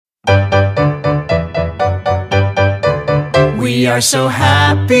We are so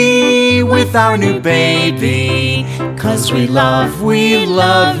happy with our new baby, 'cause we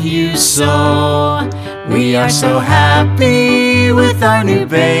love you so. We are so happy with our new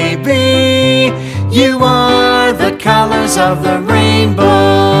baby. You are the colors of the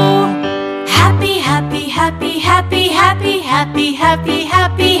rainbow. Happy, happy, happy, happy, happy, happy, happy,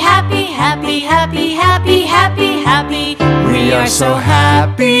 happy, happy, happy, happy, happy, happy, happy. We are so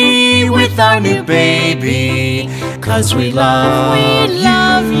happy with our new baby, 'cause we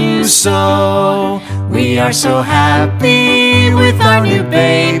love you so. We are so happy with our new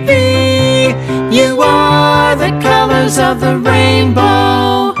baby. You are